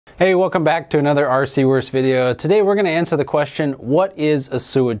Hey, welcome back to another RC Worst video. Today we're going to answer the question, what is a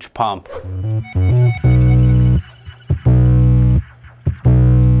sewage pump?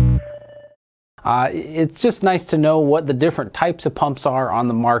 It's just nice to know what the different types of pumps are on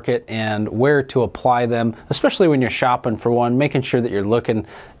the market and where to apply them, especially when you're shopping for one, making sure that you're looking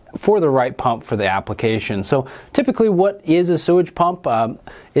for the right pump for the application. So typically, what is a sewage pump?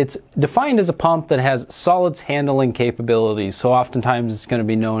 It's defined as a pump that has solids handling capabilities. So oftentimes it's going to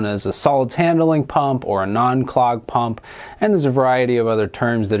be known as a solids handling pump or a non-clog pump, and there's a variety of other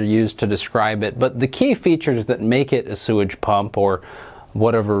terms that are used to describe it. But the key features that make it a sewage pump, or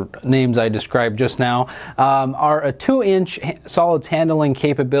whatever names I described just now, are a 2-inch solids handling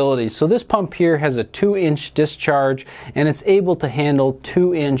capability. So this pump here has a 2-inch discharge and it's able to handle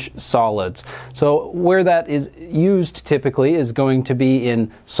 2-inch solids. So where that is used typically is going to be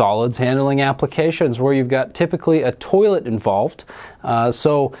in solids handling applications where you've got typically a toilet involved.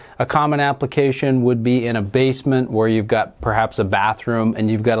 So a common application would be in a basement where you've got perhaps a bathroom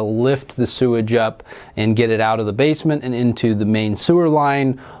and you've got to lift the sewage up and get it out of the basement and into the main sewer line,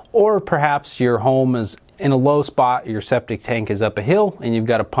 or perhaps your home is in a low spot, your septic tank is up a hill and you've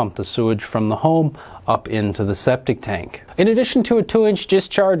got to pump the sewage from the home up into the septic tank. In addition to a 2-inch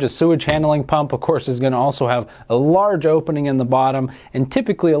discharge, a sewage handling pump, of course, is going to also have a large opening in the bottom and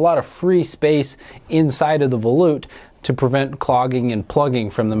typically a lot of free space inside of the volute to prevent clogging and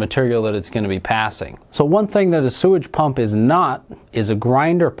plugging from the material that it's going to be passing. So one thing that a sewage pump is not is a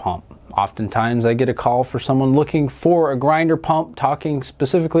grinder pump. Oftentimes I get a call for someone looking for a grinder pump, talking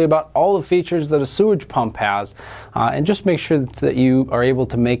specifically about all the features that a sewage pump has, and just make sure that you are able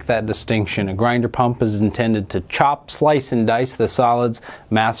to make that distinction. A grinder pump is intended to chop, slice, and dice the solids,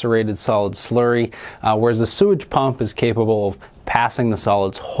 macerated solid slurry, whereas a sewage pump is capable of passing the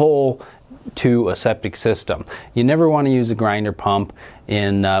solids whole to a septic system. You never want to use a grinder pump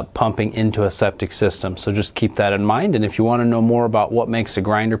in pumping into a septic system, so just keep that in mind. And if you want to know more about what makes a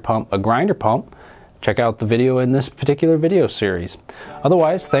grinder pump, check out the video in this particular video series.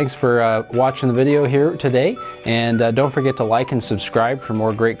 Otherwise, thanks for watching the video here today, and don't forget to like and subscribe for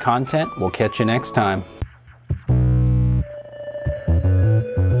more great content. We'll catch you next time.